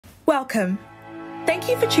Welcome. Thank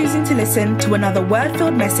you for choosing to listen to another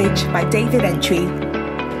word-filled message by David Antwi.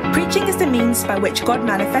 Preaching is the means by which God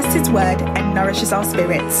manifests His word and nourishes our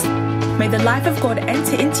spirits. May the life of God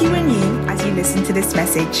enter into you and you as you listen to this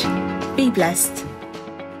message. Be blessed.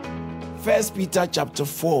 1 Peter chapter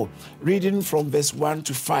 4, reading from verse 1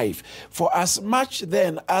 to 5. For as much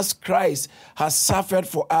then as Christ has suffered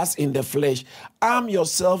for us in the flesh, arm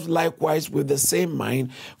yourselves likewise with the same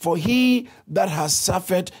mind. For he that has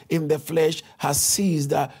suffered in the flesh has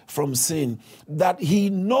ceased from sin, that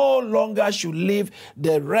he no longer should live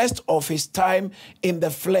the rest of his time in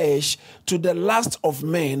the flesh to the lust of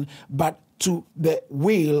men, but to the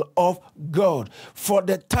will of God. For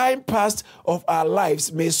the time past of our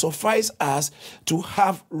lives may suffice us to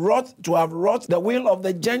have wrought the will of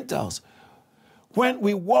the Gentiles, when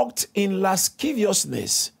we walked in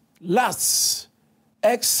lasciviousness, lusts,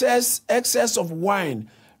 excess of wine,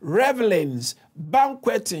 revelings,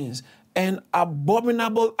 banquetings, and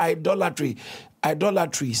abominable idolatries,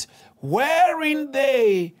 wherein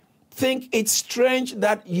they think it strange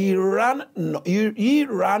that ye run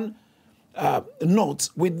not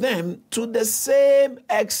with them to the same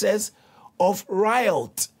excess of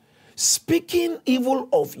riot, speaking evil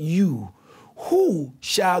of you, who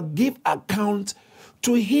shall give account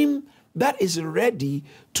to him that is ready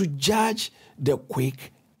to judge the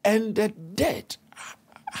quick and the dead.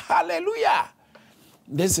 Hallelujah.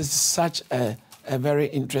 This is such a very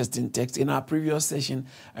interesting text. In our previous session,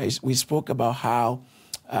 we spoke about how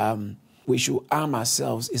we should arm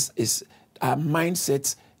ourselves. Our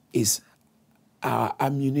mindset is our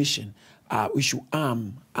ammunition. We should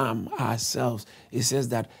arm ourselves. It says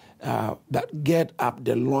that get up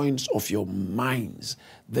the loins of your minds.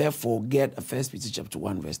 Therefore, 1 Peter chapter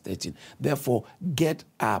 1, verse 13. Therefore, get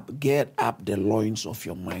up the loins of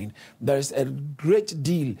your mind. There is a great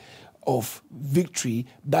deal of victory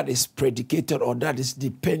that is predicated or that is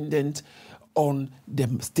dependent on the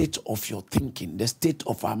state of your thinking, the state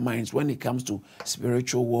of our minds when it comes to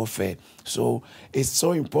spiritual warfare. So it's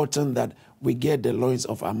so important that we get the loins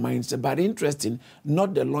of our minds. But interesting,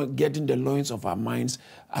 not getting the loins of our minds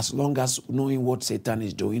as long as knowing what Satan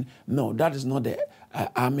is doing. No, that is not the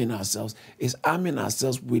arming ourselves. It's arming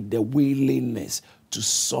ourselves with the willingness to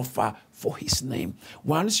suffer for his name.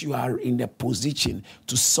 Once you are in the position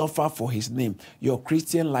to suffer for his name, your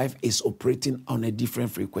Christian life is operating on a different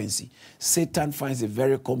frequency. Satan finds it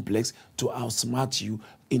very complex to outsmart you,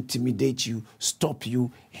 intimidate you, stop you,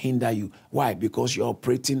 hinder you. Why? Because you're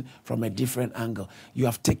operating from a different angle. You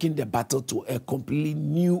have taken the battle to a completely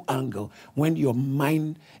new angle when your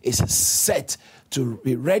mind is set to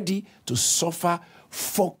be ready to suffer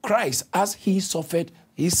for Christ as he suffered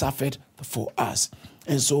for us.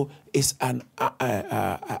 And so it's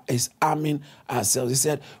arming ourselves. He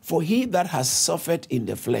said, for he that has suffered in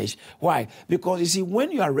the flesh. Why? Because you see,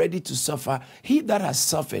 when you are ready to suffer, he that has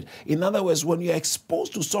suffered, in other words, when you are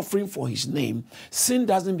exposed to suffering for his name, sin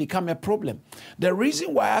doesn't become a problem. The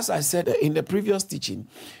reason why, as I said in the previous teaching,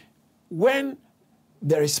 when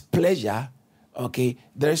there is pleasure,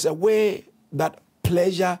 there is a way that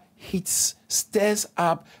pleasure stirs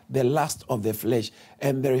up the lust of the flesh.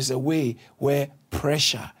 And there is a way where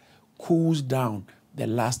pressure cools down the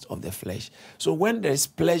lust of the flesh. So when there is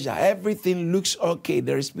pleasure, everything looks okay,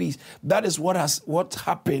 there is peace. That is what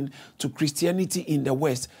happened to Christianity in the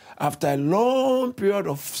West. After a long period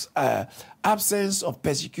of absence of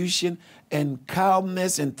persecution and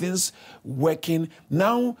calmness and things working,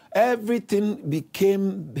 now everything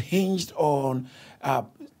became hinged on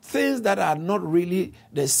things that are not really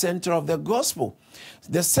the center of the gospel.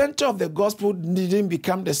 The center of the gospel didn't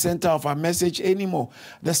become the center of our message anymore.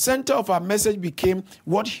 The center of our message became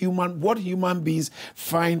what human beings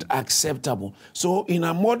find acceptable. So in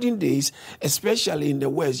our modern days, especially in the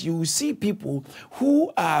West, you will see people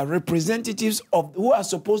who are who are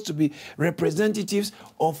supposed to be representatives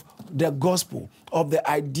of the gospel, of the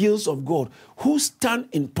ideals of God, who stand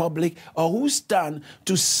in public or who stand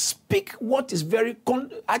to speak what is very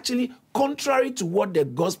contrary to what the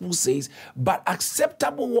gospel says, but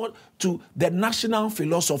acceptable to the national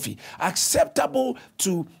philosophy, acceptable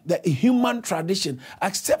to the human tradition,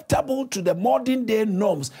 acceptable to the modern day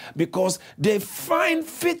norms, because they find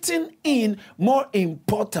fitting in more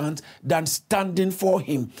important than standing for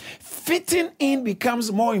him. Fitting in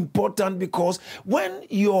becomes more important because when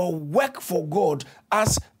your work for God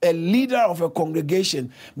as a leader of a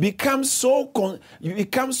congregation becomes so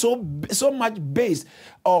much based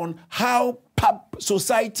on how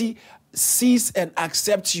society sees and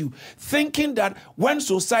accepts you, thinking that when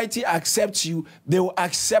society accepts you, they will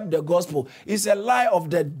accept the gospel. It's a lie of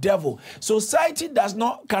the devil. Society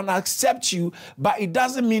can accept you, but it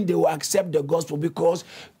doesn't mean they will accept the gospel, because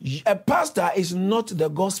a pastor is not the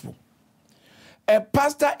gospel. A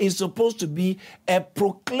pastor is supposed to be a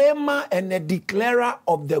proclaimer and a declarer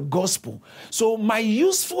of the gospel. So my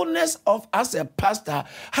usefulness as a pastor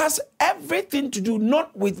has everything to do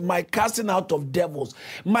not with my casting out of devils.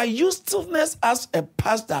 My usefulness as a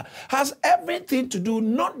pastor has everything to do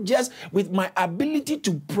not just with my ability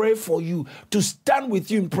to pray for you, to stand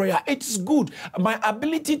with you in prayer. It's good. My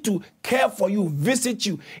ability to care for you, visit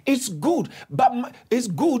you, it's good. But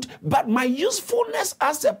my usefulness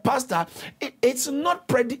as a pastor, it's not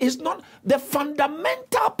the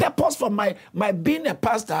fundamental purpose for my being a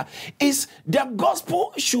pastor. Is the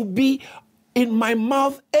gospel should be in my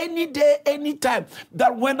mouth any day, any time.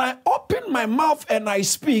 That when I open my mouth and I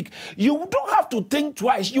speak, you don't have to think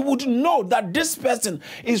twice. You would know that this person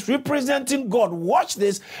is representing God. Watch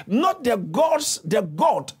this, not the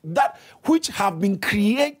God that which have been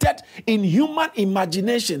created in human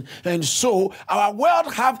imagination. And so our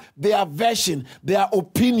world have their version, their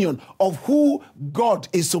opinion of who God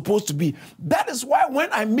is supposed to be. That is why when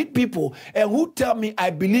I meet people and who tell me I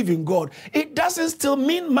believe in God, it doesn't still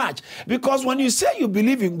mean much, because when you say you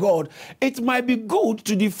believe in God, it might be good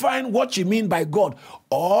to define what you mean by God.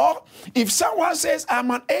 Or if someone says,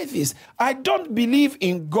 I'm an atheist, I don't believe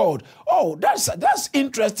in God. Oh, that's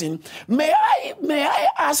interesting. May I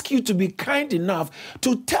ask you to be kind enough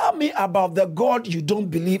to tell me about the God you don't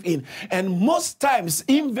believe in? And most times,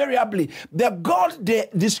 invariably, the God they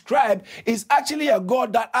describe is actually a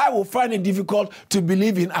God that I will find it difficult to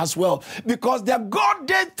believe in as well. Because the God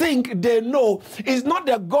they think they know is not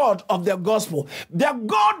the God of the gospel. The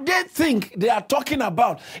God they think they are talking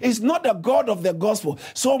about is not the God of the gospel.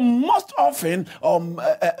 So most often,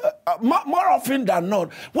 more often than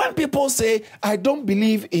not, when people say, I don't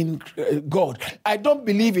believe in God, I don't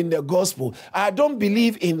believe in the gospel, I don't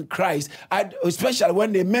believe in Christ, especially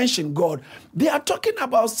when they mention God, they are talking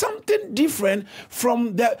about something different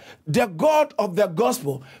from the God of the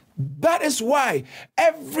gospel. That is why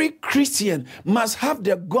every Christian must have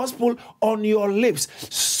the gospel on your lips,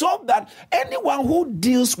 so that anyone who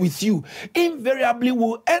deals with you invariably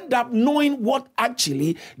will end up knowing what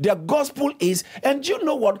actually the gospel is. And you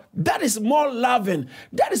know what? That is more loving.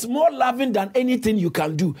 That is more loving than anything you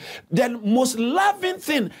can do. The most loving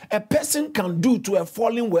thing a person can do to a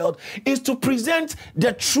fallen world is to present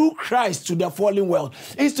the true Christ to the fallen world.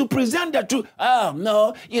 Is to present the true. Oh,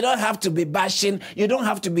 no, you don't have to be bashing. You don't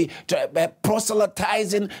have to be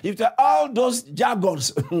proselytizing, all those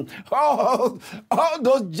jargons, all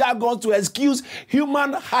those jargons to excuse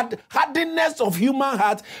human hardiness of human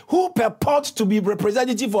heart, who purport to be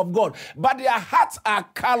representative of God, but their hearts are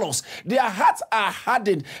callous, their hearts are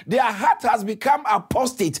hardened, their heart has become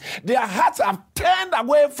apostate, their hearts have turned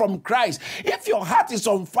away from Christ. If your heart is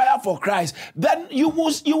on fire for Christ, then you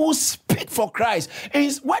will speak for Christ.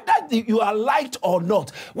 It's whether you are liked or not,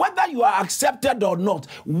 whether you are accepted or not.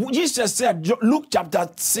 Jesus said, Luke chapter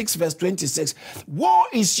 6 verse 26, woe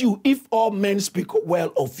is you if all men speak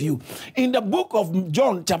well of you. In the book of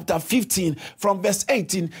John chapter 15 from verse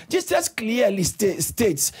 18, Jesus clearly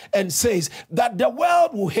states and says that the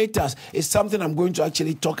world will hate us. Is something I'm going to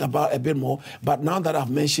actually talk about a bit more, but now that I've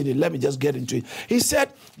mentioned it, let me just get into it. He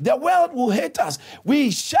said, the world will hate us. We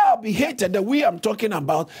shall be hated. The we I'm talking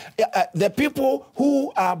about, the people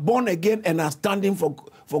who are born again and are standing for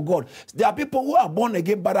God. There are people who are born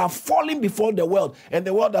again but are falling before the world, and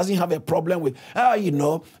the world doesn't have a problem with,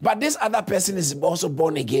 but this other person is also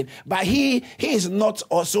born again, but he is not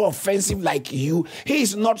also offensive like you. He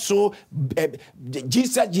is not so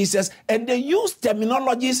Jesus, and they use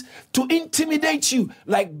terminologies to intimidate you,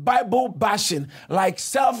 like Bible bashing, like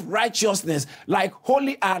self-righteousness, like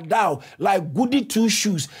holy art thou, like goody two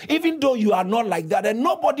shoes, even though you are not like that. And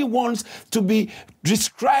nobody wants to be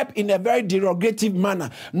described in a very derogative manner.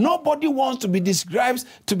 Nobody wants to be described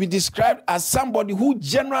as somebody who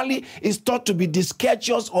generally is thought to be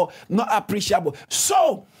discourteous or not appreciable.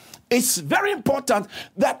 So it's very important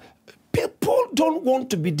that people don't want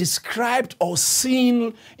to be described or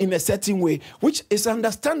seen in a certain way, which is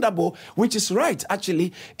understandable, which is right.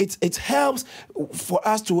 Actually, it helps for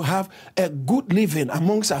us to have a good living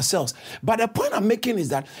amongst ourselves. But the point I'm making is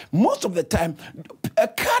that most of the time, a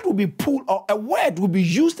card will be pulled or a word will be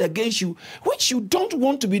used against you, which you don't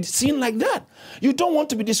want to be seen like that. You don't want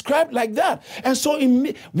to be described like that. And so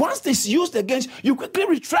once it's used against you, you quickly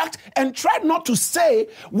retract and try not to say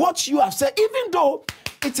what you have said, even though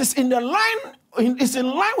it is in the line it's in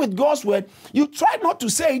line with God's word, you try not to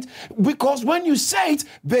say it, because when you say it,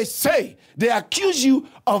 they accuse you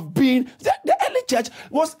of being, the early church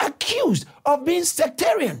was accused of being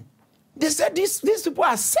sectarian. They said these people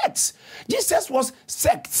are sects. Jesus was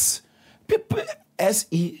sects. People,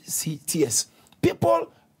 S-E-C-T-S.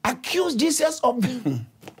 People accused Jesus of being,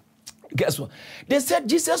 guess what? They said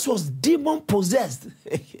Jesus was demon possessed.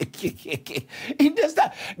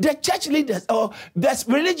 The church leaders or the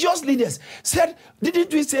religious leaders said,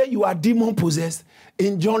 didn't we say you are demon possessed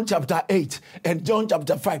in John chapter 8 and John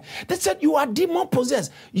chapter 5? They said you are demon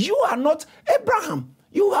possessed. You are not Abraham.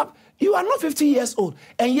 You are not 50 years old,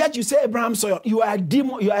 and yet you say Abraham, so you are a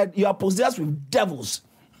demon. You are possessed with devils.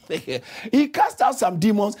 He cast out some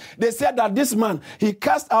demons. They said that this man, he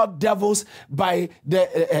cast out devils by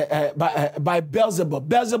Beelzebub.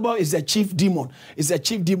 Beelzebub is a chief demon. It's a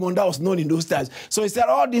chief demon that was known in those times. So he said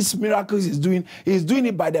all these miracles he's doing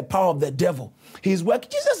it by the power of the devil. He's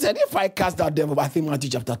working. Jesus said, if I cast out devil, I think Matthew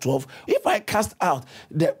chapter 12, if I cast out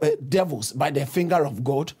the devils by the finger of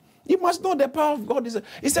God, you must know the power of God.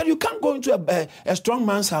 He said, you can't go into a strong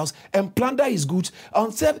man's house and plunder his goods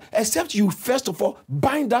except you first of all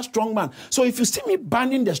bind that strong man. So if you see me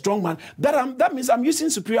binding the strong man, that means I'm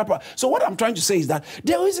using superior power. So what I'm trying to say is that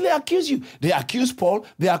they easily accuse you. They accuse Paul,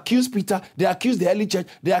 they accuse Peter, they accuse the early church,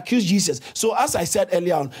 they accuse Jesus. So as I said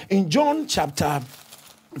earlier on, in John chapter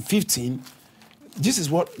 15, this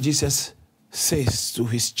is what Jesus says to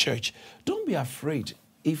his church. Don't be afraid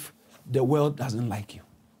if the world doesn't like you.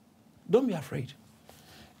 Don't be afraid.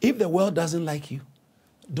 If the world doesn't like you,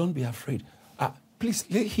 don't be afraid. Please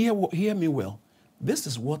hear me well. This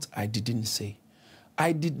is what I didn't say.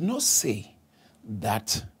 I did not say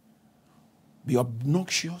that be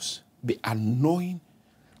obnoxious, be annoying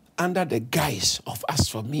under the guise of as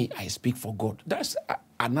for me, I speak for God. That's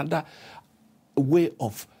another way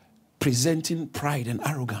of presenting pride and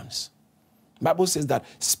arrogance. The Bible says that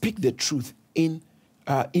speak the truth in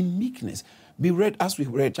meekness. As we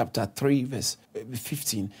read chapter 3, verse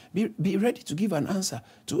 15, be ready to give an answer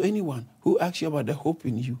to anyone who asks you about the hope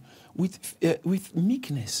in you with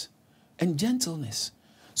meekness and gentleness.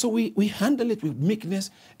 So we handle it with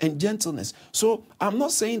meekness and gentleness. So I'm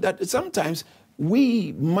not saying that sometimes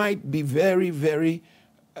we might be very, very,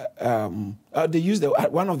 they use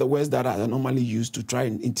one of the words that are normally used to try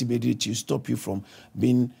and intimidate you, stop you from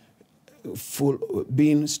being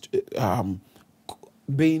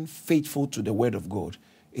faithful to the word of God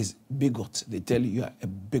is bigot. They tell you are a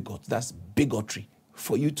bigot. That's bigotry.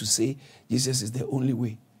 For you to say Jesus is the only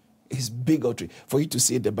way is bigotry. For you to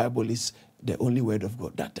say the Bible is the only word of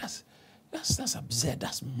God, that's absurd.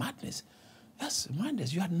 That's madness. That's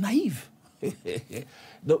madness. You are naive.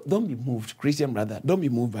 Don't be moved, Christian brother. Don't be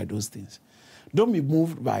moved by those things. Don't be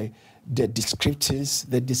moved by the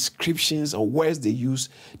descriptions or words they use,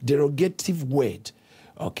 derogative word,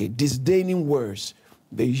 disdaining words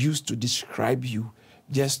they use to describe you,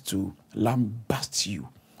 just to lambast you,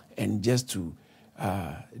 and just to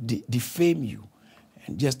defame you,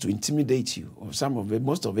 and just to intimidate you. Or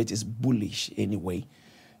most of it is bullish anyway,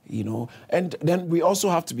 And then we also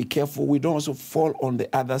have to be careful. We don't also fall on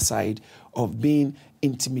the other side of being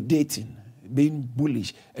intimidating, being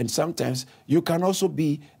bullish. And sometimes you can also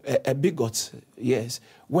be a bigot, yes,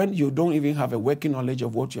 when you don't even have a working knowledge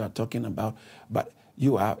of what you are talking about, but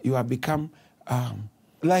you have become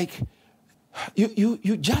like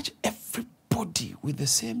you judge everybody with the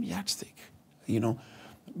same yardstick,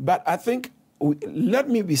 But I think let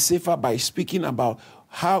me be safer by speaking about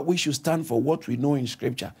how we should stand for what we know in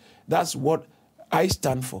Scripture. That's what I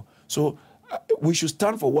stand for. So we should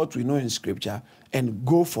stand for what we know in Scripture and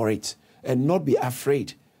go for it and not be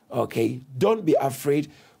afraid, okay? Don't be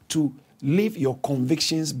afraid to live your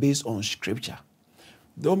convictions based on Scripture.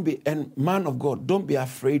 And man of God, don't be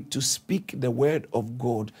afraid to speak the word of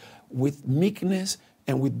God with meekness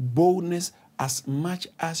and with boldness as much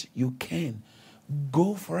as you can.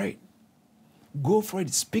 Go for it. Go for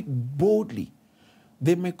it. Speak boldly.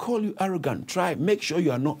 They may call you arrogant. Make sure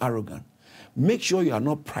you are not arrogant. Make sure you are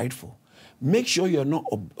not prideful. Make sure you are not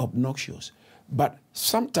obnoxious. But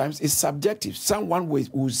sometimes it's subjective. Someone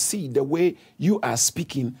will see the way you are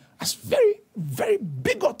speaking as very, very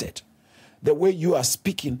bigoted. The way you are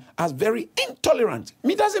speaking as very intolerant.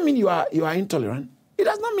 It doesn't mean you are intolerant. It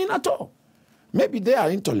does not mean at all. Maybe they are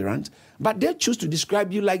intolerant, but they choose to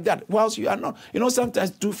describe you like that, whilst you are not.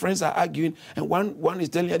 Sometimes two friends are arguing, and one is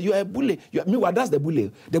telling you are a bully. Meanwhile, that's the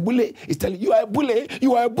bully. The bully is telling you are a bully,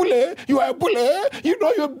 you are a bully, you are a bully,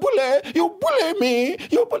 you're a bully, you bully me,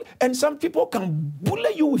 you bully. And some people can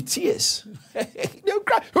bully you with tears. They'll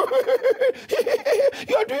cry.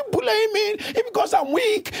 You're doing bullying me because I'm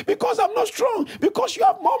weak, because I'm not strong, because you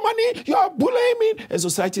have more money, you are bullying me. And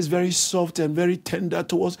society is very soft and very tender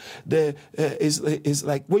towards the, it's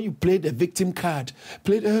like when you play the victim card,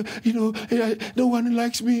 play the, no one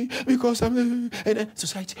likes me because I'm, and then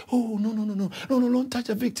society, oh, no, don't touch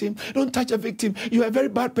a victim. Don't touch a victim. You are a very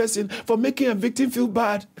bad person for making a victim feel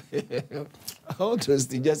bad. All those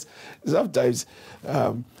things, just sometimes.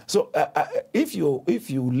 If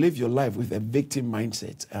you live your life with a victim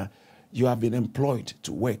mindset, you have been employed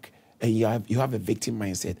to work, and you have a victim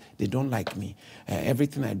mindset. They don't like me.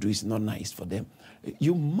 Everything I do is not nice for them.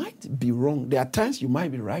 You might be wrong. There are times you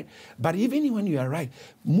might be right, but even when you are right,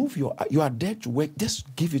 you are there to work.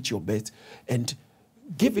 Just give it your best, and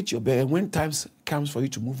give it your best. And when times comes for you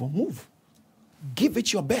to move on, move. Give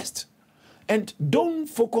it your best. And don't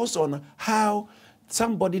focus on how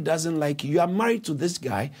somebody doesn't like you. You are married to this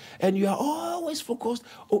guy, and you are always focused,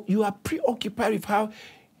 or you are preoccupied with how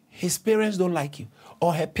his parents don't like you,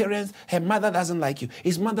 or her mother doesn't like you,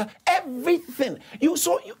 his mother, everything.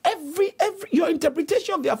 Your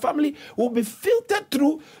interpretation of their family will be filtered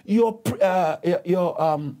through your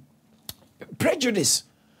prejudice.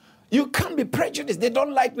 You can't be prejudiced. They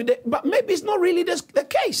don't like me, but maybe it's not really the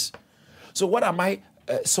case. So what am I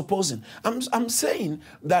supposing? I'm saying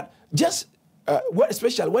that just,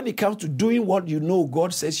 especially when it comes to doing what you know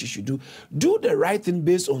God says you should do the right thing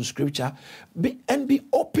based on scripture, and be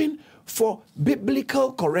open for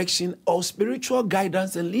biblical correction or spiritual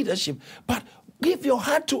guidance and leadership. But give your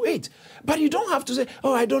heart to it. But you don't have to say,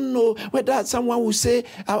 oh, I don't know whether someone will say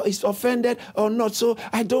is offended or not, so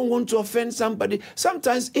I don't want to offend somebody.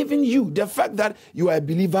 Sometimes even the fact that you are a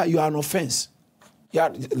believer, you are an offense. Yeah,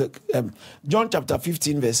 look, John chapter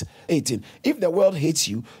 15, verse 18. If the world hates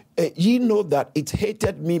you, ye know that it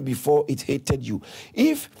hated me before it hated you.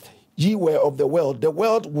 If ye were of the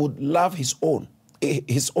world would love his own.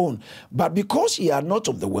 But because ye are not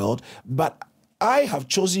of the world, but I have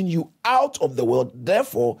chosen you out of the world,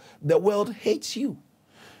 therefore the world hates you.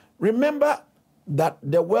 Remember that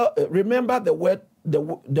the word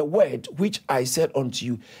which I said unto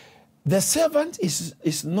you. The servant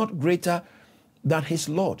is not greater than his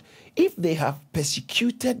Lord. If they have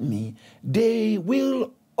persecuted me, they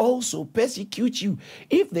will also persecute you.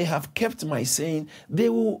 If they have kept my saying, they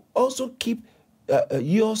will also keep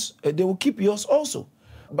yours. They will keep yours also.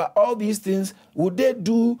 But all these things would they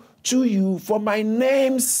do to you for my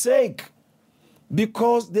name's sake,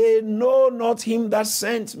 because they know not him that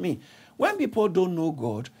sent me. When people don't know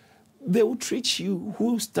God, they will treat you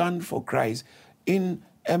who stand for Christ in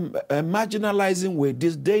a marginalizing way,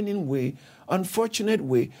 disdaining way, unfortunate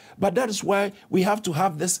way. But that is why we have to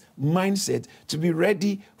have this mindset to be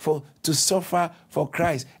ready to suffer for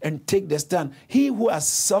Christ and take the stand. He who has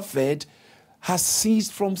suffered has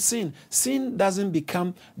ceased from sin. Sin doesn't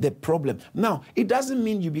become the problem. Now, it doesn't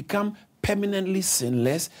mean you become permanently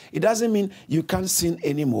sinless. It doesn't mean you can't sin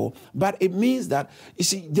anymore. But it means that, you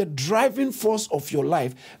see, the driving force of your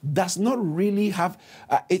life does not really have,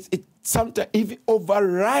 sometimes if it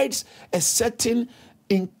overrides a certain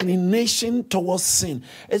inclination towards sin.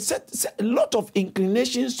 A lot of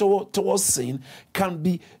inclinations towards sin can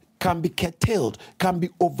be curtailed, can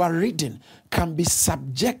be overridden, can be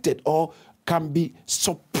subjected, or can be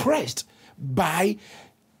suppressed by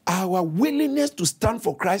our willingness to stand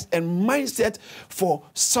for Christ and mindset for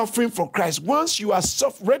suffering for Christ. Once you are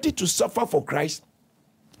ready to suffer for Christ,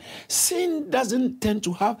 sin doesn't tend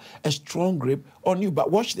to have a strong grip on you. But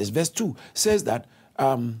watch this. Verse 2 says that,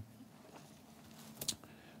 1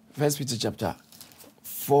 Peter chapter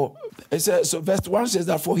 4, it says, so verse 1 says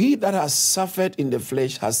that, for he that has suffered in the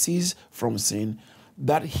flesh has ceased from sin,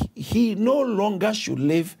 that he no longer should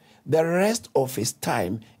live the rest of his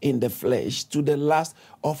time in the flesh to the lust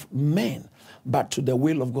of men, but to the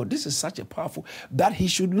will of God. This is such a powerful, that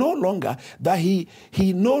he no longer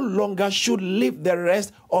should live the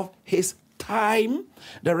rest of his time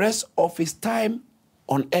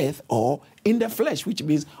on earth or in the flesh, which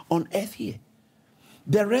means on earth here.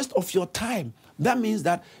 The rest of your time. That means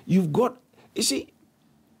that you've got, you see,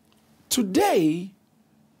 today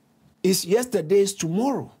is yesterday's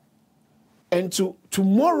tomorrow. And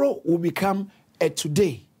tomorrow will become a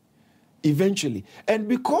today, eventually. And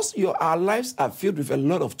because our lives are filled with a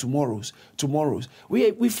lot of tomorrows,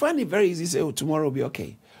 we find it very easy to say, oh, tomorrow will be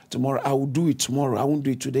okay. Tomorrow, I will do it tomorrow. I won't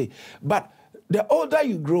do it today. But the older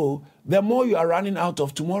you grow, the more you are running out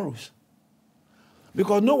of tomorrows.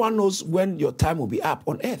 Because no one knows when your time will be up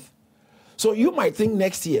on earth. So you might think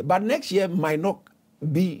next year, but next year might not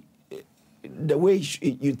be the way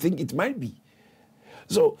you think it might be.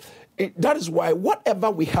 So that is why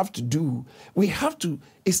whatever we have to do,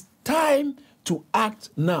 it's time to act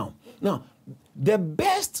now. Now, the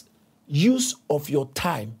best use of your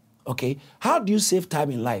time, okay? How do you save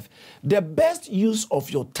time in life? The best use of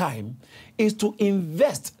your time is to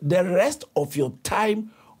invest the rest of your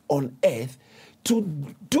time on earth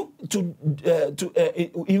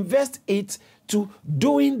invest it to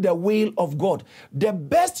doing the will of God. The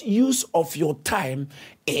best use of your time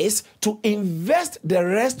is to invest the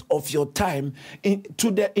rest of your time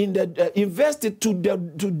invest it to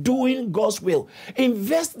doing God's will.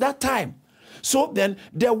 Invest that time. So then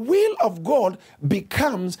the will of God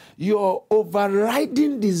becomes your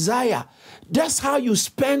overriding desire. That's how you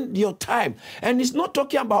spend your time. And it's not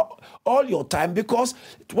talking about all your time, because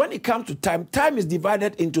when it comes to time, time is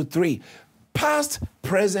divided into three: past,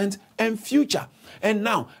 present, and future. And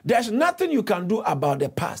now, there's nothing you can do about the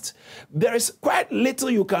past. There is quite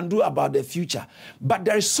little you can do about the future. But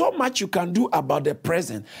there is so much you can do about the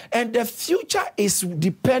present. And the future is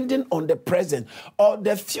dependent on the present, or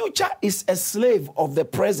the future is a slave of the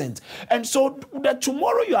present. And so the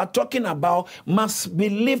tomorrow you are talking about must be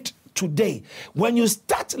lived today. When you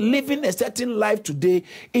start living a certain life today,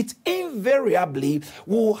 it invariably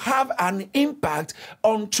will have an impact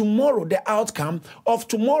on tomorrow, the outcome of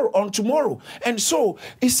tomorrow on tomorrow. And so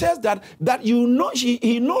it says that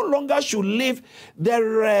he no longer should live the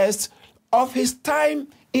rest of his time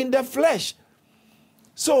in the flesh.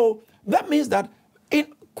 So that means that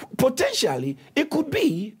potentially, it could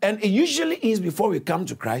be, and it usually is before we come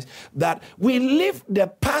to Christ, that we live the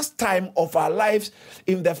pastime of our lives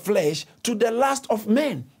in the flesh to the last of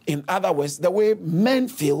men. In other words, the way men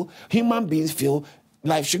feel, human beings feel,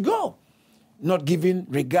 life should go. Not giving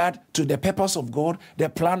regard to the purpose of God, the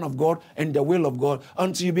plan of God, and the will of God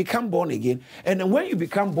until you become born again. And then when you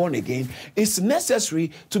become born again, it's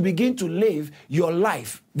necessary to begin to live your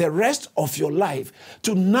life, the rest of your life,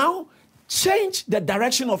 to now change the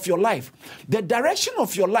direction of your life. The direction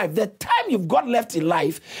of your life, the time you've got left in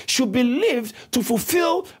life, should be lived to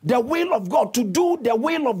fulfill the will of God, to do the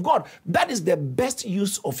will of God. That is the best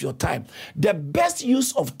use of your time. The best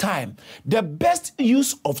use of time. The best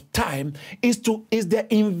use of time is the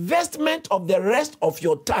investment of the rest of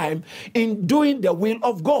your time in doing the will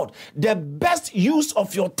of God. The best use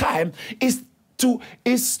of your time is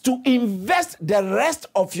to invest the rest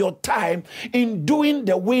of your time in doing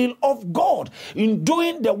the will of God. In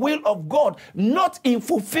doing the will of God, not in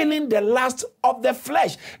fulfilling the lust of the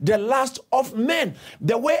flesh, the lust of men,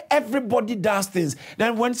 the way everybody does things.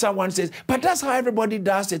 Then when someone says, but that's how everybody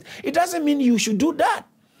does it, it doesn't mean you should do that.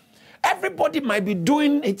 Everybody might be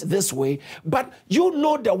doing it this way, but you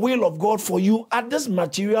know the will of God for you at this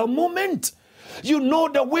material moment. You know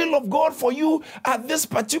the will of God for you at this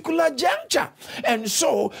particular juncture. And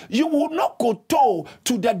so you will not kowtow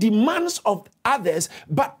to the demands of others,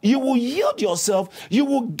 but you will yield yourself, you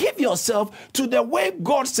will give yourself to the way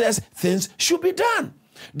God says things should be done.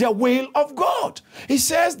 The will of God. He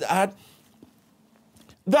says that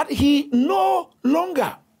he no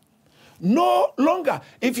longer.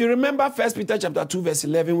 If you remember 1 Peter chapter 2 verse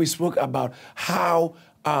 11, we spoke about how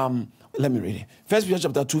let me read it. 1 Peter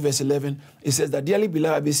chapter 2 verse 11, it says that, dearly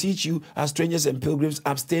beloved, I beseech you as strangers and pilgrims,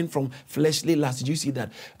 abstain from fleshly lust. Did you see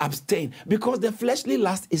that? Abstain. Because the fleshly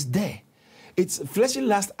lust is there. Its fleshly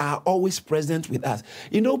lusts are always present with us.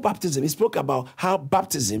 You know, baptism, he spoke about how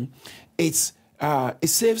baptism, it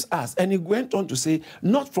saves us. And he went on to say,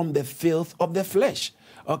 not from the filth of the flesh.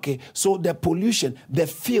 Okay, so the pollution, the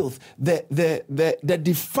filth, the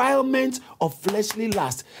defilement of fleshly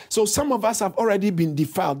lust. So some of us have already been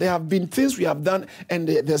defiled. There have been things we have done and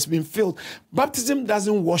there's been filth. Baptism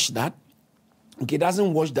doesn't wash that. Okay, it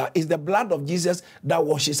doesn't wash that. It's the blood of Jesus that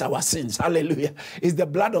washes our sins. Hallelujah. It's the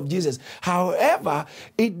blood of Jesus. However,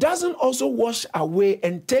 it doesn't also wash away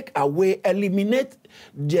and take away, eliminate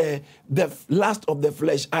the lust of the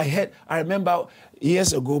flesh. I remember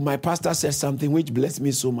years ago, my pastor said something which blessed me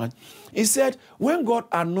so much. He said, when God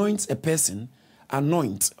anoints a person,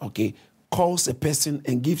 calls a person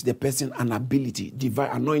and gives the person an ability. Divine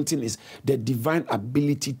anointing is the divine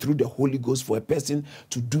ability through the Holy Ghost for a person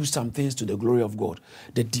to do some things to the glory of God.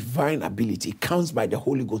 The divine ability comes by the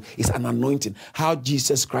Holy Ghost. It's an anointing. How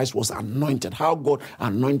Jesus Christ was anointed. How God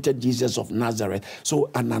anointed Jesus of Nazareth. So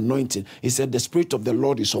an anointing. He said, the Spirit of the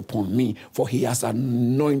Lord is upon me, for he has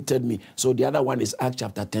anointed me. So the other one is Acts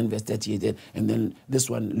chapter 10 verse 38. And then this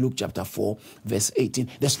one, Luke chapter 4 verse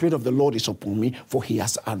 18. The Spirit of the Lord is upon me, for he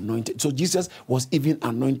has anointed. So Jesus was even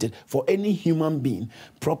anointed. For any human being,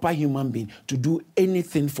 proper human being, to do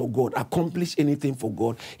anything for God, accomplish anything for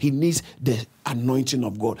God, he needs the anointing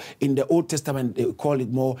of God. In the Old Testament, they call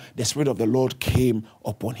it more, the Spirit of the Lord came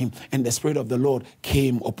upon him, and the Spirit of the Lord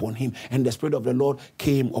came upon him, and the Spirit of the Lord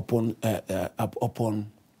came upon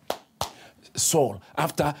Saul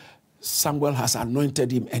after Samuel has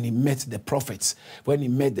anointed him and he met the prophets. When he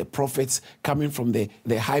met the prophets coming from the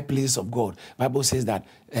high place of God, Bible says that,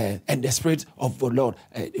 and the Spirit of the Lord,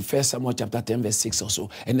 1 Samuel chapter 10 verse 6 or so,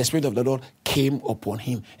 and the Spirit of the Lord came upon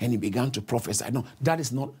him and he began to prophesy. No, that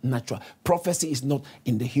is not natural. Prophecy is not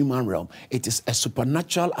in the human realm. It is a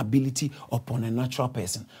supernatural ability upon a natural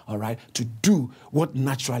person, all right, to do what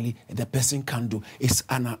naturally the person can do. It's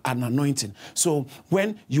an anointing. So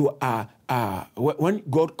when you are when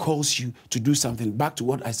God calls you to do something, back to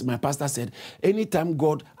what my pastor said, anytime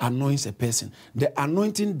God anoints a person, the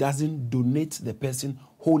anointing doesn't donate the person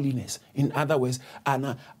holiness. In other words,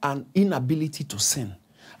 an inability to sin.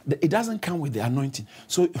 It doesn't come with the anointing.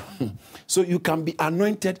 So you can be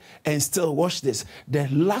anointed and still, watch this, the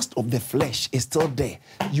lust of the flesh is still there.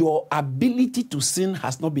 Your ability to sin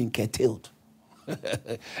has not been curtailed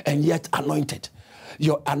and yet anointed.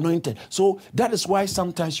 You're anointed. So that is why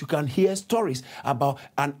sometimes you can hear stories about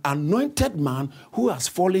an anointed man who has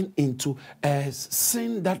fallen into a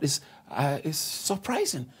sin that is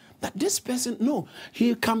surprising. That this person, no,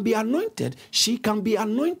 he can be anointed, she can be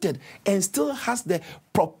anointed, and still has the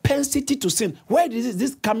propensity to sin. Where is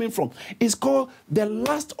this coming from? It's called the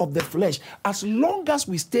lust of the flesh. As long as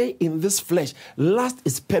we stay in this flesh, lust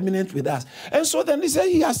is permanent with us. And so then he said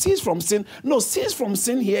he has ceased from sin. No, ceased from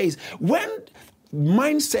sin here is when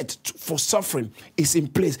mindset for suffering is in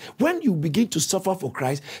place. When you begin to suffer for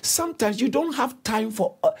Christ, sometimes you don't have time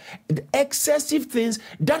for the excessive things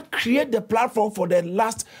that create the platform for the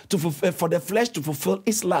lust to fulfill, for the flesh to fulfill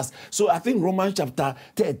its lust. So I think Romans chapter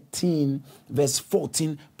 13 verse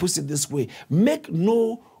 14 puts it this way: make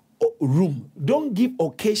no room, don't give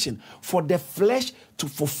occasion for the flesh to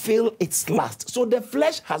fulfill its lust. So the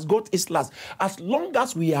flesh has got its lust. As long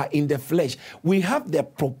as we are in the flesh, we have the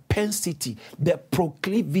propensity, the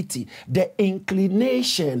proclivity, the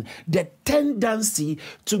inclination, the tendency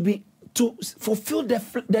to fulfill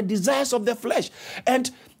the desires of the flesh.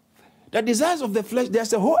 And the desires of the flesh,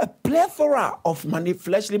 there's a plethora of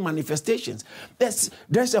fleshly manifestations.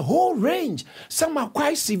 There's a whole range. Some are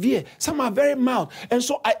quite severe, some are very mild. And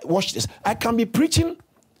so, watch this, I can be preaching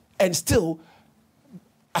and still,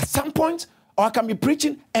 at some point, or I can be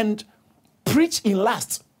preaching and preach in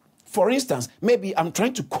lust. For instance, maybe I'm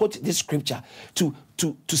trying to quote this scripture to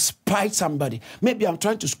spite somebody. Maybe I'm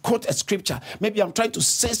trying to quote a scripture. Maybe I'm trying to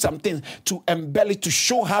say something to embellish, to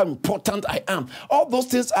show how important I am. All those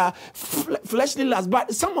things are fleshly lust,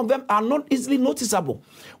 but some of them are not easily noticeable,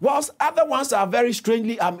 whilst other ones are very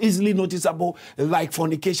strangely easily noticeable, like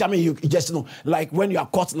fornication. I mean, you just know, like when you are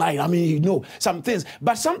caught lying. I mean, you know some things.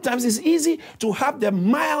 But sometimes it's easy to have the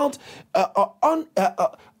mild that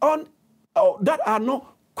are not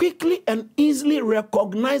quickly and easily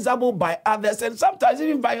recognizable by others, and sometimes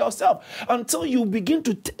even by yourself, until you begin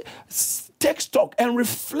to take stock and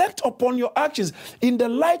reflect upon your actions in the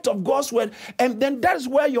light of God's word. And then that is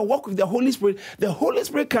where your walk with the Holy Spirit, the Holy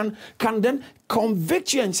Spirit can then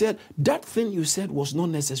convict you and say, that thing you said was not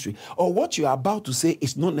necessary, or what you are about to say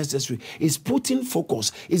is not necessary. It's putting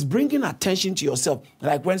focus, it's bringing attention to yourself.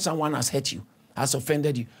 Like when someone has hurt you, has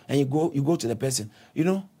offended you, and you go to the person,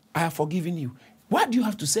 I have forgiven you. What do you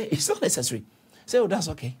have to say? It's not necessary. Say, oh, that's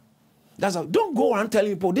okay. That's all. Don't go around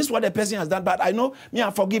telling people, this is what the person has done, but I know me,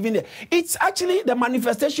 I'm forgiving it. It's actually the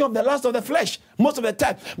manifestation of the lust of the flesh most of the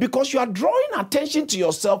time, because you are drawing attention to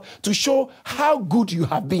yourself to show how good you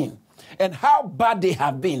have been and how bad they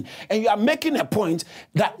have been. And you are making a point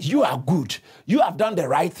that you are good. You have done the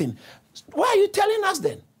right thing. Why are you telling us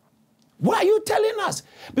then? Why are you telling us?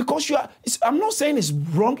 Because I'm not saying it's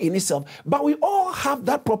wrong in itself, but we all have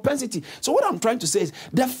that propensity. So what I'm trying to say is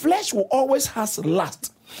the flesh will always have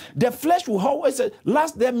lust. The flesh will always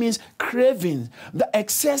lust. That means craving, the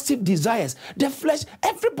excessive desires. The flesh,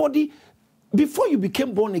 everybody, before you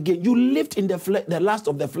became born again, you lived in the lust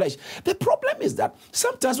of the flesh. The problem is that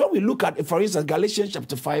sometimes when we look at, for instance, Galatians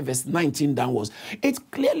chapter 5, verse 19 downwards,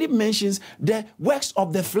 it clearly mentions the works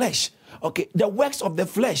of the flesh. Okay, the works of the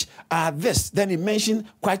flesh are this. Then it mentioned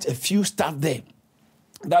quite a few stuff there.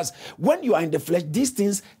 That's when you are in the flesh, these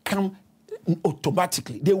things come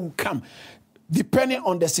automatically. They will come. depending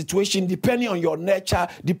on the situation, depending on your nature,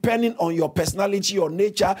 depending on your personality, your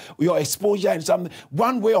nature, your exposure, and something,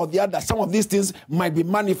 one way or the other, some of these things might be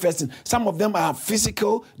manifesting. Some of them are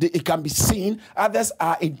physical, it can be seen. Others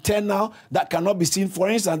are internal, that cannot be seen. For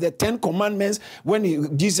instance, the 10 Commandments, when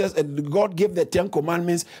God gave the 10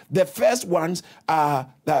 Commandments, the first ones are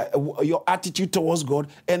your attitude towards God,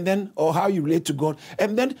 and then, or how you relate to God.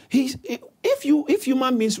 And then if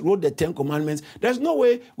human beings wrote the 10 Commandments, there's no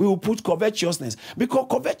way we will put covetousness, because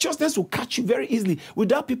covetousness will catch you very easily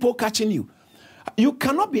without people catching you. You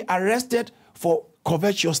cannot be arrested for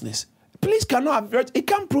covetousness. Police cannot have, it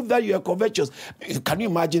can't prove that you are covetous. Can you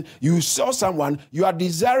imagine? You saw someone, you are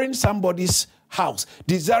desiring somebody's house,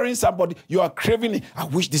 desiring somebody, you are craving it. I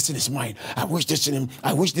wish this thing is mine. I wish this thing,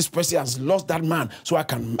 I wish this person has lost that man so I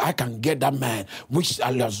can get that man. Wish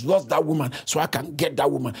I has lost that woman so I can get that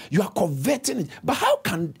woman. You are coveting it. But how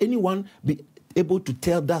can anyone be able to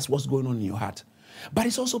tell that's what's going on in your heart? But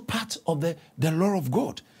it's also part of the law of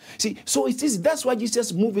God. See, so it is. That's why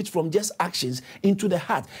Jesus moved it from just actions into the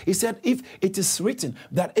heart. He said, if it is written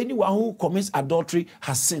that anyone who commits adultery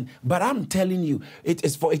has sinned, but I'm telling you, it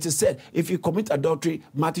is said, if you commit adultery,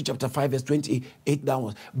 Matthew chapter 5, verse 28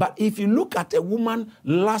 downwards. But if you look at a woman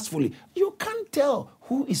lustfully, you can't tell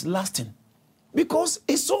who is lusting, because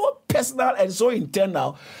it's so personal and so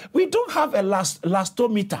internal. We don't have a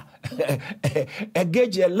lustometer, a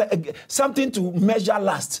gauge, something to measure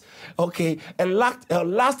lust. Okay, a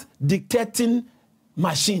lust detecting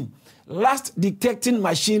machine. Lust detecting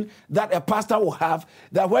machine that a pastor will have,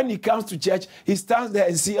 that when he comes to church, he stands there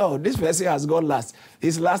and see, oh, this person has got lust.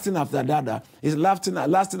 He's lusting after that. He's lusting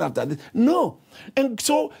after this. No. And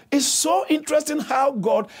so it's so interesting how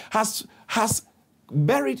God has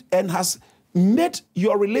buried and has made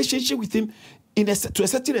your relationship with him to a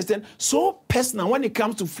certain extent so personal when it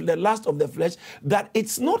comes to the lust of the flesh, that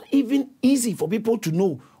it's not even easy for people to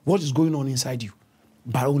know what is going on inside you,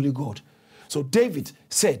 but only God. So David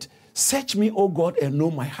said, search me, O God, and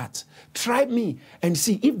know my heart. Try me and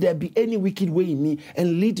see if there be any wicked way in me,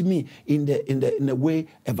 and lead me in the way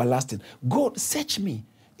everlasting. God, search me.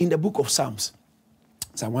 In the book of Psalms,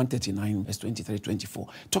 Psalm 139, verse 23, 24,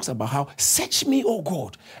 talks about how, search me, O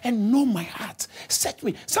God, and know my heart. Search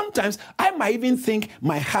me. Sometimes I might even think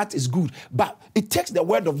my heart is good, but it takes the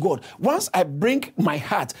word of God. Once I bring my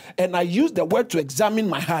heart and I use the word to examine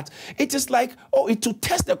my heart, it is like, it to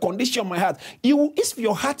test the condition of my heart. If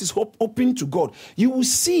your heart is open to God, you will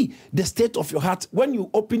see the state of your heart when you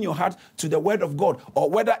open your heart to the word of God, or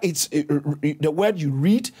whether it's the word you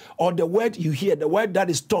read or the word you hear, the word that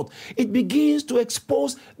is taught. It begins to expose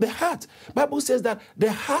the heart. Bible says that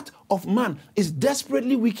the heart of man is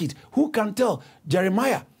desperately wicked. Who can tell?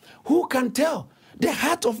 Jeremiah. Who can tell? The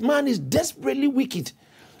heart of man is desperately wicked.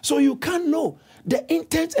 So you can't know the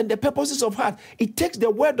intent and the purposes of heart. It takes the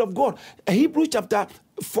word of God. Hebrews chapter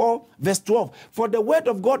 4, verse 12. For the word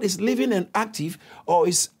of God is living and active, or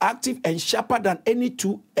is active and sharper than any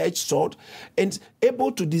two-edged sword, and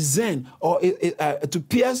able to discern, or to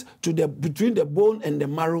pierce between the bone and the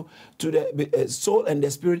marrow, to the soul and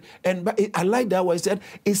the spirit. And I like that what he said.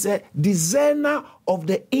 It's a discerner of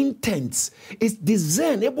the intents. It's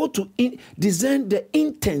able to discern the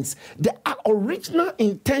intents, the original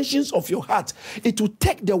intentions of your heart. It will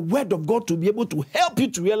take the word of God to be able to help you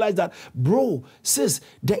to realize that, bro, sis,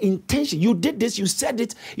 the intention, you did this, you said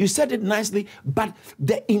it nicely, but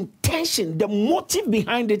the intention, the motive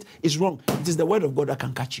behind it is wrong. It is the word of God that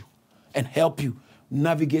can catch you and help you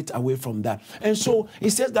navigate away from that. And so he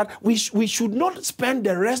says that we should not spend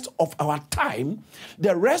the rest of our time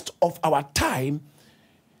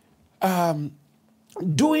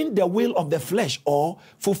doing the will of the flesh or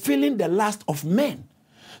fulfilling the lust of men.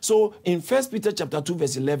 So in 1 Peter chapter 2,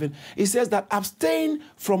 verse 11, it says that abstain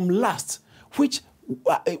from lust, which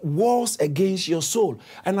wars against your soul.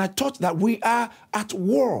 And I thought that we are at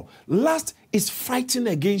war. Lust is fighting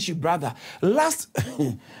against you, brother. Lust,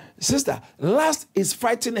 sister, lust is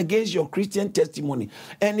fighting against your Christian testimony.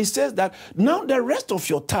 And it says that now the rest of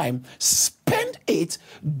your time, spend it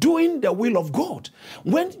doing the will of God.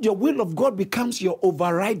 When your will of God becomes your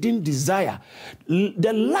overriding desire,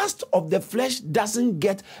 the lust of the flesh doesn't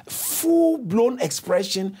get full-blown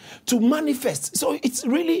expression to manifest. So it's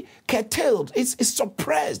really curtailed. It's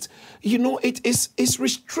suppressed. It's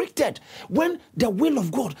restricted. When the will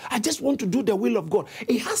of God, I just want to do the will of God.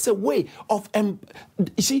 It has a way of,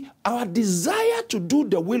 our desire to do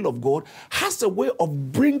the will of God has a way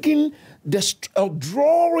of bringing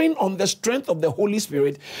drawing on the strength strength of the Holy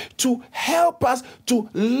Spirit to help us to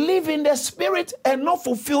live in the Spirit and not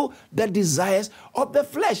fulfill the desires of the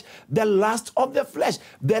flesh, the lust of the flesh.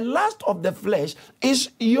 The lust of the flesh is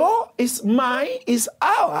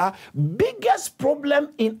our biggest problem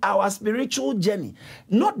in our spiritual journey,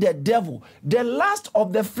 not the devil. The lust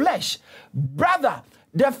of the flesh, brother,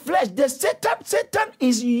 the flesh, the Satan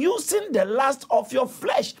is using the lust of your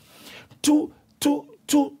flesh to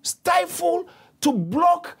stifle, to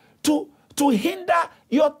block, to hinder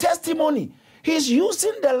your testimony. He's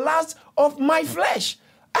using the lust of my flesh.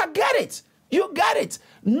 I get it. You got it.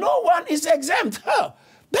 No one is exempt.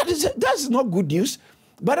 That's not good news,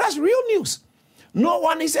 but that's real news. No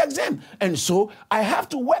one is exempt. And so I have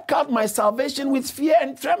to work out my salvation with fear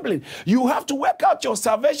and trembling. You have to work out your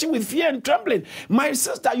salvation with fear and trembling. My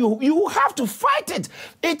sister, you have to fight it.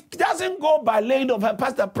 It doesn't go by laying of her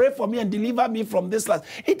pastor, pray for me and deliver me from this last.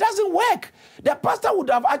 It doesn't work. The pastor would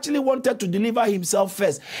have actually wanted to deliver himself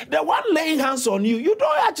first. The one laying hands on you, you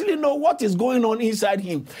don't actually know what is going on inside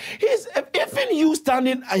him. Even you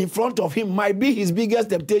standing in front of him might be his biggest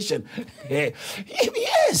temptation.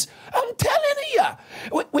 Yes, I'm telling you.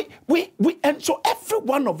 And so every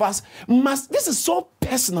one of us must, this is so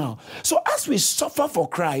personal. So as we suffer for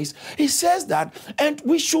Christ, he says that, and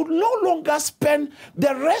we should no longer spend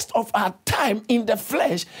the rest of our time in the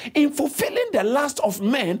flesh in fulfilling the lust of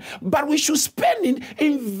men, but we should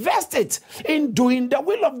invest it in doing the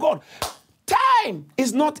will of God. Time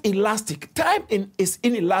is not elastic. Time is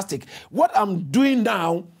inelastic. What I'm doing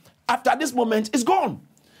now, after this moment, is gone.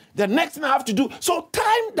 The next thing I have to do. So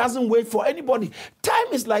time doesn't wait for anybody. Time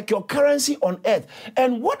is like your currency on earth.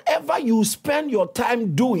 And whatever you spend your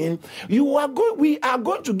time doing, we are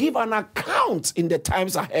going to give an account in the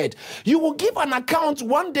times ahead. You will give an account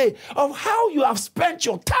one day of how you have spent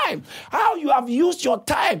your time, how you have used your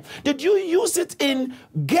time. Did you use it in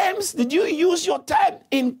games? Did you use your time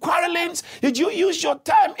in quarrelings? Did you use your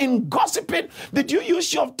time in gossiping? Did you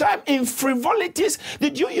use your time in frivolities?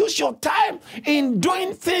 Did you use your time in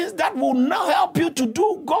doing things that will not help you to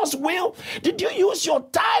do God's will? Did you use your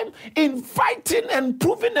time in fighting and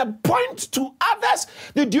proving a point to others?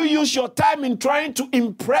 Did you use your time in trying to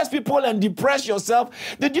impress people and depress yourself?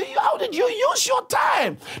 How did you use your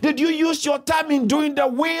time? Did you use your time in doing the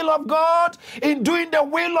will of God? In doing the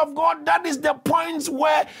will of God, that is the point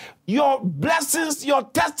where your blessings, your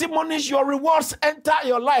testimonies, your rewards enter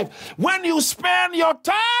your life. When you spend your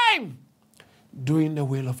time doing the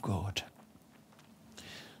will of God.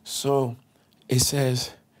 So it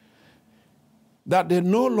says that they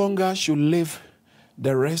no longer should live he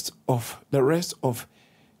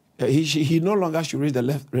no longer should read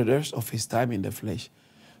the rest of his time in the flesh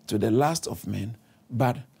to the lust of men,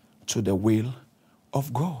 but to the will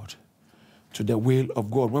of God. To the will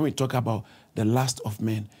of God. When we talk about the lust of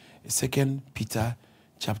men, 2 Peter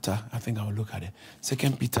chapter, I think I will look at it. 2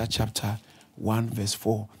 Peter chapter 1 verse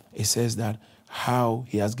 4, it says that how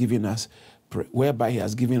he has given us, whereby he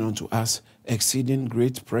has given unto us exceeding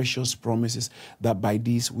great precious promises, that by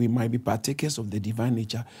these we might be partakers of the divine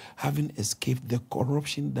nature, having escaped the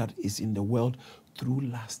corruption that is in the world through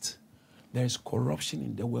lust. There is corruption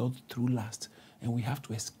in the world through lust, and we have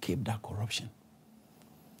to escape that corruption.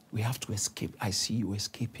 We have to escape. I see you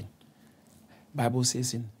escaping. Bible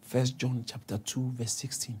says in 1 John chapter 2 verse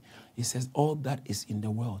 16, it says all that is in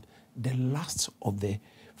the world, the lust of the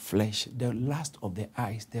flesh, the lust of the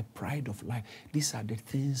eyes, the pride of life. These are the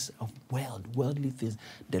things of worldly things,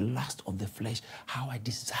 the lust of the flesh, how I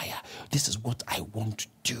desire. This is what I want to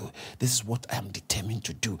do. This is what I'm determined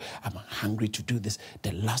to do. I'm hungry to do this.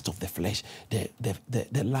 The lust of the flesh, the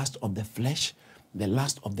lust of the flesh, the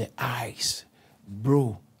lust of the eyes.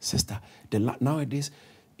 Bro, sister, nowadays,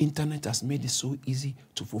 internet has made it so easy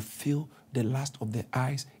to fulfill the lust of the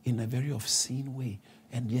eyes in a very obscene way,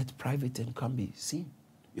 and yet private and can be seen.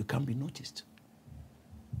 You can't be noticed.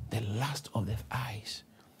 The lust of the eyes.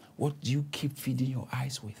 What do you keep feeding your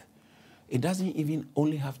eyes with? It doesn't even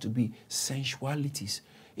only have to be sensualities.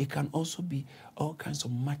 It can also be all kinds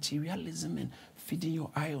of materialism and feeding your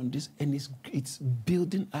eye on this, and it's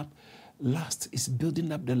building up lust. It's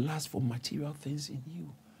building up the lust for material things in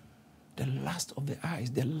you. The lust of the eyes,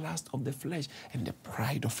 the lust of the flesh, and the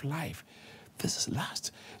pride of life. This is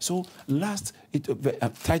lust. So lust,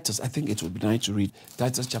 Titus, I think it would be nice to read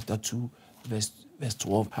Titus chapter 2, verse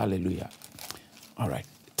 12. Hallelujah. All right.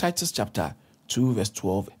 Titus chapter 2, verse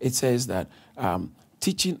 12. It says that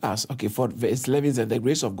teaching us, for verse 11 says the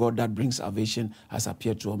grace of God that brings salvation has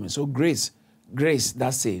appeared to all men. So grace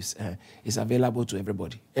that saves is available to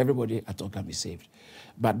everybody. Everybody at all can be saved.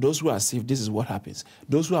 But those who are saved, this is what happens.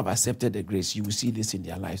 Those who have accepted the grace, you will see this in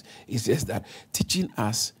their lives. It says that teaching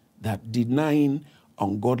us that denying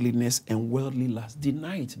ungodliness and worldly lust.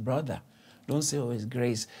 Deny it, brother. Don't say, oh, it's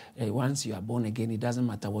grace. Once you are born again, it doesn't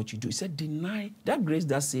matter what you do. He said, deny that grace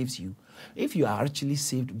that saves you. If you are actually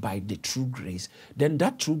saved by the true grace, then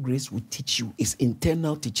that true grace will teach you. It's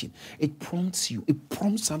internal teaching. It prompts you. It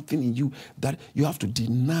prompts something in you that you have to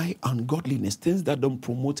deny ungodliness, things that don't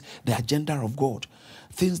promote the agenda of God,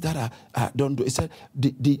 things that don't do. It said,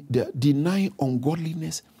 deny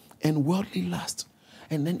ungodliness and worldly lust.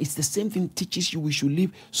 And then it's the same thing teaches you we should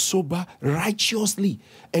live sober, righteously,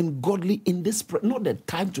 and godly in this, not the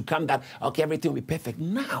time to come that, okay, everything will be perfect.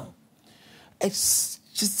 Now, a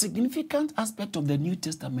significant aspect of the New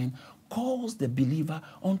Testament calls the believer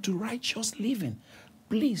onto righteous living.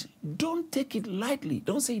 Please, don't take it lightly.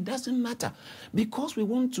 Don't say it doesn't matter. Because we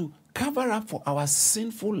want to cover up for our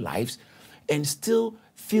sinful lives and still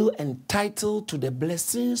feel entitled to the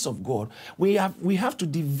blessings of God, we have to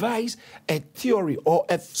devise a theory or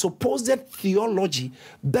a supposed theology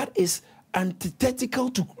that is antithetical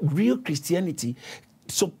to real Christianity.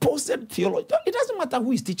 Supposed theology. It doesn't matter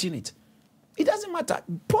who is teaching it. It doesn't matter.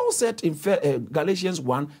 Paul said in Galatians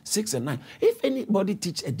 1, 6 and 9, if anybody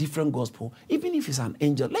teach a different gospel, even if he's an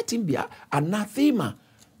angel, let him be anathema.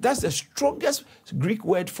 That's the strongest Greek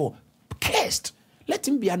word for cursed. Let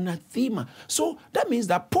him be anathema. So that means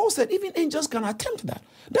that Paul said even angels can attempt that.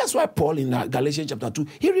 That's why Paul in Galatians chapter 2,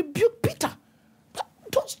 he rebuked Peter.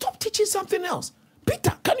 Don't stop teaching something else.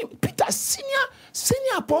 Peter,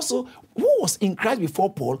 senior apostle who was in Christ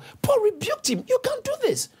before Paul rebuked him. You can't do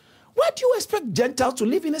this. Why do you expect Gentiles to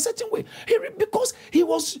live in a certain way? Because he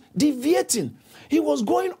was deviating. He was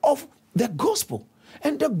going off the gospel.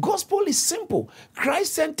 And the gospel is simple,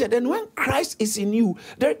 Christ-centered. And when Christ is in you,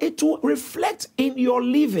 it will reflect in your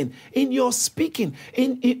living, in your speaking,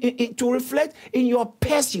 it will reflect in your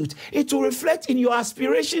pursuit. It will reflect in your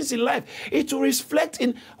aspirations in life. It will reflect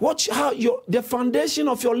in the foundation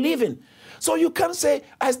of your living. So you can't say,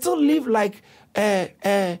 I still live like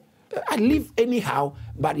I live anyhow,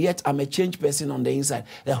 but yet I'm a changed person on the inside.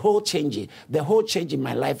 The whole change in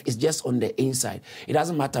my life is just on the inside. It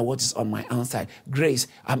doesn't matter what is on my outside. Grace,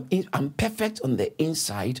 I'm perfect on the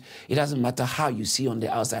inside. It doesn't matter how you see on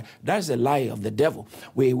the outside. That's a lie of the devil.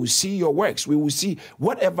 We will see your works. We will see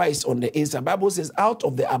whatever is on the inside. The Bible says, out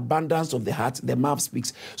of the abundance of the heart, the mouth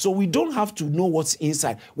speaks. So we don't have to know what's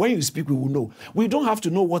inside. When you speak, we will know. We don't have to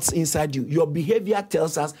know what's inside you. Your behavior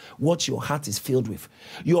tells us what your heart is filled with.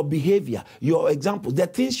 Your behavior, your example,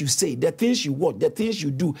 the things you say, the things you watch, the things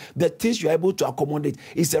you do, the things you're able to accommodate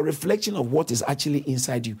is a reflection of what is actually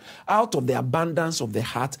inside you. Out of the abundance of the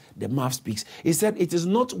heart, the mouth speaks. He said it is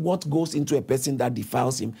not what goes into a person that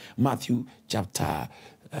defiles him. Matthew chapter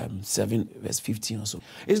 7 verse 15 or so.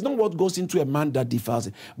 It's not what goes into a man that defiles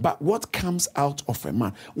him, but what comes out of a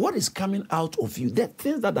man. What is coming out of you? The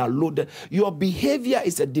things that are loaded. Your behavior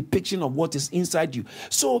is a depiction of what is inside you.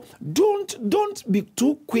 So don't be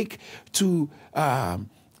too quick to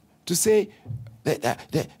say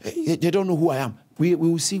they don't know who I am. We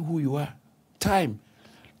will see who you are. Time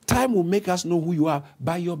will make us know who you are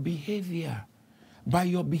by your behavior. By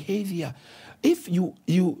your behavior. If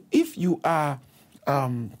you are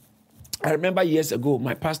I remember years ago,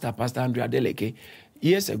 my pastor, Pastor Andrea Deleke,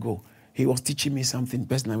 years ago, he was teaching me something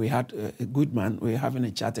personal. We had a good man, we were having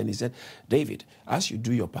a chat, and he said, David, as you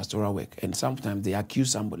do your pastoral work, and sometimes they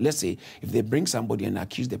accuse somebody, let's say, if they bring somebody and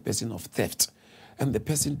accuse the person of theft, and the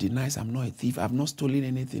person denies, I'm not a thief, I've not stolen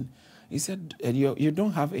anything. He said, and you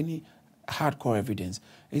don't have any hardcore evidence.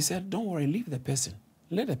 He said, don't worry, leave the person.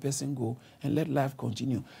 Let the person go and let life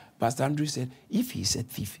continue. Pastor Andrew said, if he's a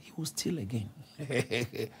thief, he will steal again.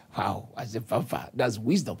 Wow, I said, Papa, that's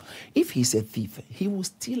wisdom. If he's a thief, he will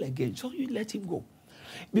steal again. So you let him go.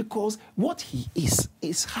 Because what he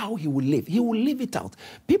is how he will live. He will live it out.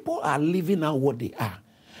 People are living out what they are.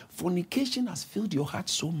 Fornication has filled your heart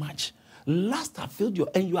so much. Lust has filled your,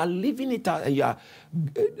 and you are living it out, and you are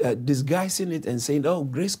disguising it and saying, oh,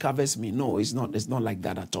 grace covers me. No, it's not like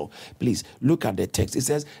that at all. Please, look at the text. It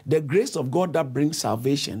says, the grace of God that brings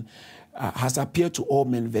salvation has appeared to all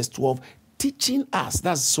men, verse 12, teaching us.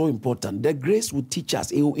 That's so important. The grace will teach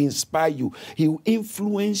us. It will inspire you. He will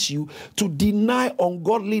influence you to deny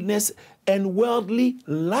ungodliness and worldly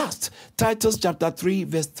lust. Titus chapter 3,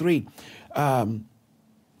 verse 3.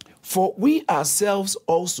 For we ourselves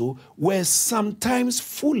also were sometimes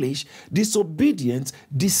foolish, disobedient,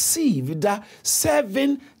 deceived,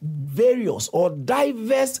 serving various or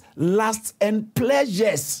diverse lusts and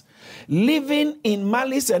pleasures, living in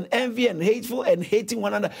malice and envy and hateful and hating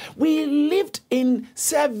one another. We lived in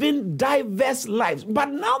serving diverse lives. But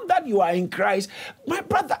now that you are in Christ, my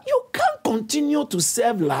brother, you can't continue to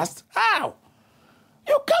serve lust. How?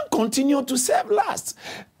 You can't continue to serve last.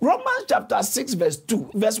 Romans chapter 6 verse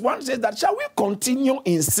 2. Verse 1 says that, shall we continue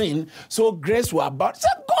in sin so grace will abound? Say,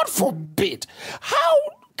 God forbid. How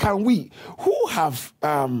can we who have,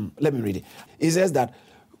 let me read it. It says that,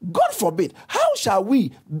 God forbid, how shall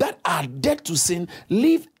we that are dead to sin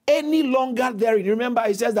live any longer therein? Remember,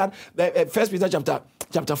 it says that, 1 Peter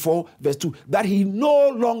chapter 4 verse 2, that he no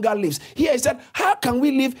longer lives. Here he said, how can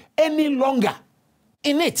we live any longer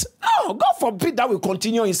in it? No, God forbid that we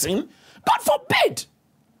continue in sin. God forbid.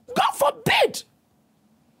 God forbid.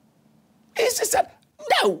 He said,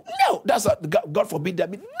 no, that's a, God forbid that.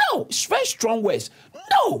 No, it's very strong words.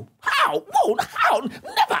 No, how? Whoa, how?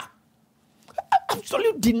 Never.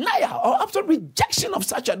 Absolute denial or absolute rejection of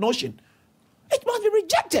such a notion. It must be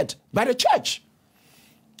rejected by the church.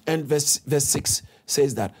 And verse 6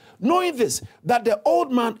 says that, knowing this, that the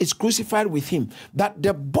old man is crucified with him, that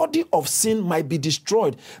the body of sin might be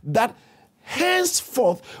destroyed, that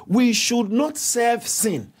henceforth we should not serve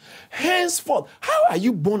sin. Henceforth, how are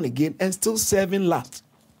you born again and still serving lust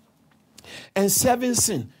and serving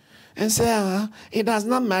sin? And say, it does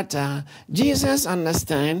not matter. Jesus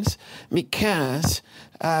understands because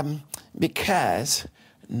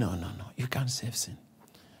no, you can't serve sin.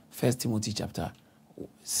 1 Timothy chapter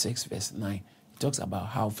 6 verse 9, it talks about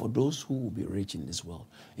how for those who will be rich in this world,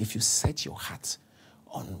 if you set your heart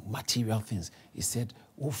on material things, he said,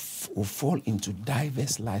 will fall into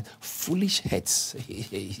diverse lives, foolish heads.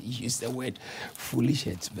 He used the word foolish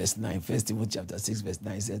heads, verse 9. 1 Timothy chapter 6, verse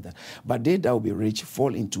 9 says that. But they that will be rich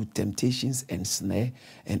fall into temptations and snare,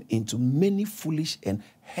 and into many foolish and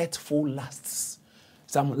hurtful lusts.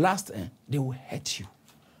 Some lust, they will hurt you.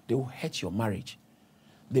 They will hurt your marriage.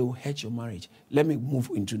 They will hurt your marriage. Let me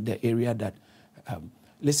move into the area that,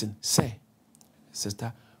 listen,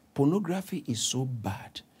 sister, pornography is so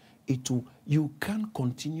bad. You can't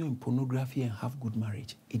continue in pornography and have good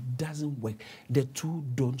marriage. It doesn't work. The two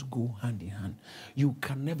don't go hand in hand. You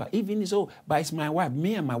can never, even so, but it's my wife,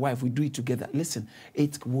 me and my wife, we do it together. Listen,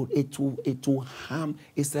 it will harm,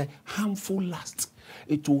 it's a harmful lust.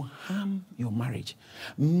 It will harm your marriage.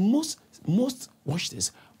 Most, watch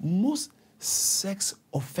this, most sex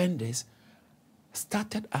offenders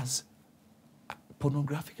started as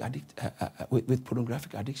pornographic with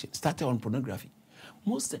pornographic addiction, started on pornography.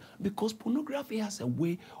 Because pornography has a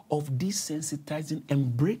way of desensitizing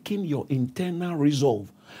and breaking your internal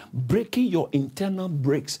resolve, breaking your internal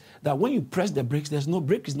brakes, that when you press the brakes, there's no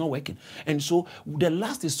brake, is not working. And so the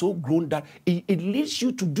lust is so grown that it leads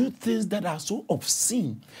you to do things that are so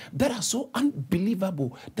obscene, that are so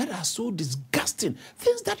unbelievable, that are so disgusting,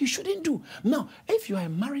 things that you shouldn't do. Now, if you are a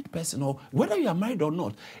married person, or whether you are married or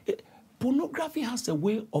not, pornography has a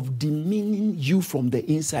way of demeaning you from the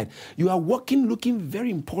inside. You are walking, looking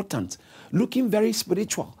very important, looking very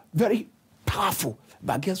spiritual, very powerful.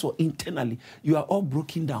 But guess what? Internally, you are all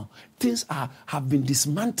broken down. Things have been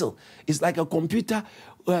dismantled. It's like a computer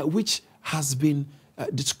which has been,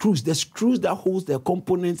 the screws that holds the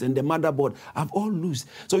components and the motherboard have all loose.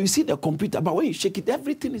 So you see the computer, but when you shake it,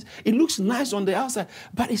 everything it looks nice on the outside,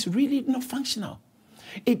 but it's really not functional.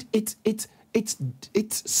 It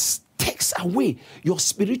takes away your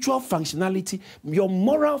spiritual functionality, your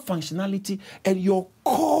moral functionality, and your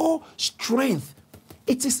core strength.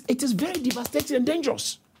 It is very devastating and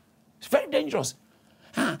dangerous. It's very dangerous.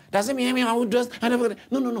 Doesn't mean I would just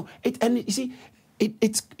no.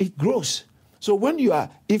 It grows. So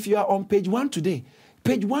if you are on page 1 today,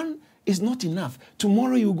 page 1 is not enough.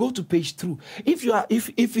 Tomorrow you go to page 2.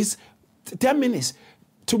 If it's 10 minutes.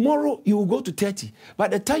 Tomorrow you will go to 30. By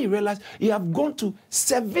the time you realize you have gone to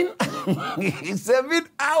 7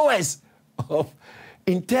 hours of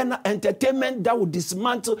internal entertainment that will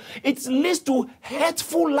dismantle. It leads to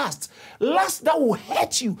hurtful lust. Lust that will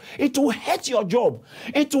hurt you. It will hurt your job.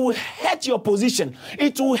 It will hurt your position.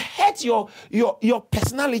 It will hurt your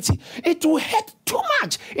personality. It will hurt too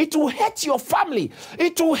much. It will hurt your family.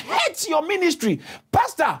 It will hurt your ministry.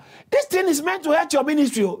 Pastor, this thing is meant to hurt your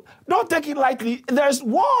ministry. Don't take it lightly. There's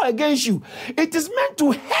war against you. It is meant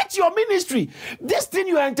to hurt your ministry. This thing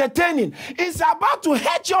you are entertaining is about to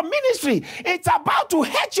hurt your ministry. It's about to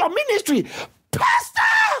hurt your ministry.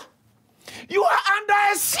 Pastor, you are under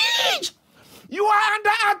a siege. You are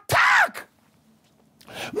under attack.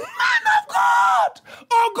 Man of God,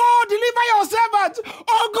 oh God, deliver your servant.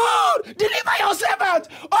 Oh God, deliver your servant.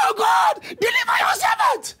 Oh God, deliver your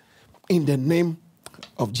servant. In the name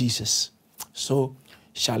of Jesus. So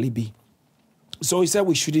shall it be. So he said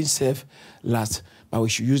we shouldn't serve last, but we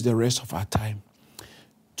should use the rest of our time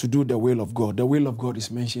to do the will of God. The will of God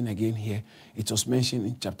is mentioned again here. It was mentioned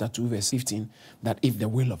in chapter 2, verse 15, that if the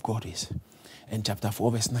will of God is. And chapter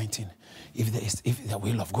 4, verse 19. If the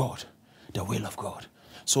will of God, the will of God.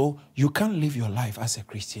 So you can't live your life as a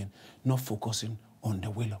Christian not focusing on the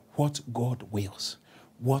will of what God wills.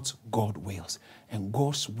 What God wills. And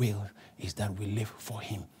God's will is that we live for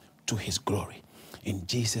him to his glory. In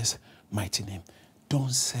Jesus' mighty name.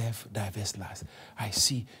 Don't serve diverse lusts. I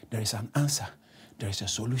see there is an answer. There is a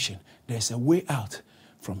solution. There is a way out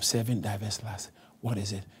from serving diverse lusts. What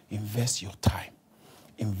is it? Invest your time.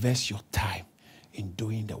 Invest your time in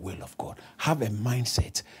doing the will of God. Have a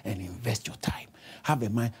mindset and invest your time. Have a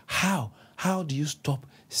mind. How do you stop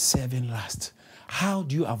serving lust? How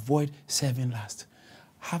do you avoid serving lust?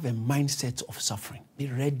 Have a mindset of suffering. Be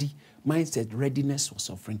ready. Mindset, readiness for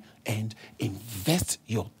suffering, and invest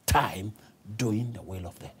your time doing the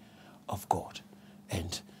will of God.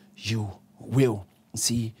 And you will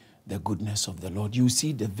see the goodness of the Lord. You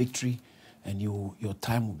see the victory, and your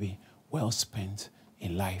time will be well spent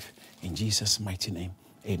in life. In Jesus' mighty name,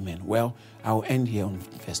 amen. Well, I'll end here on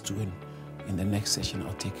verse 2, and in the next session,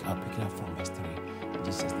 I'll pick it up from verse 3. In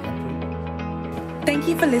Jesus' name, I pray. Thank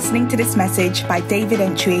you for listening to this message by David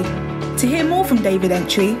Antwi. To hear more from David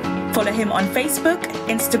Antwi, follow him on Facebook,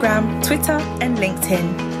 Instagram, Twitter, and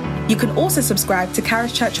LinkedIn. You can also subscribe to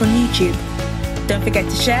Kharis Church on YouTube. Don't forget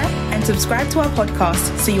to share and subscribe to our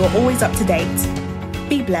podcast so you're always up to date.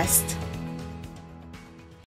 Be blessed.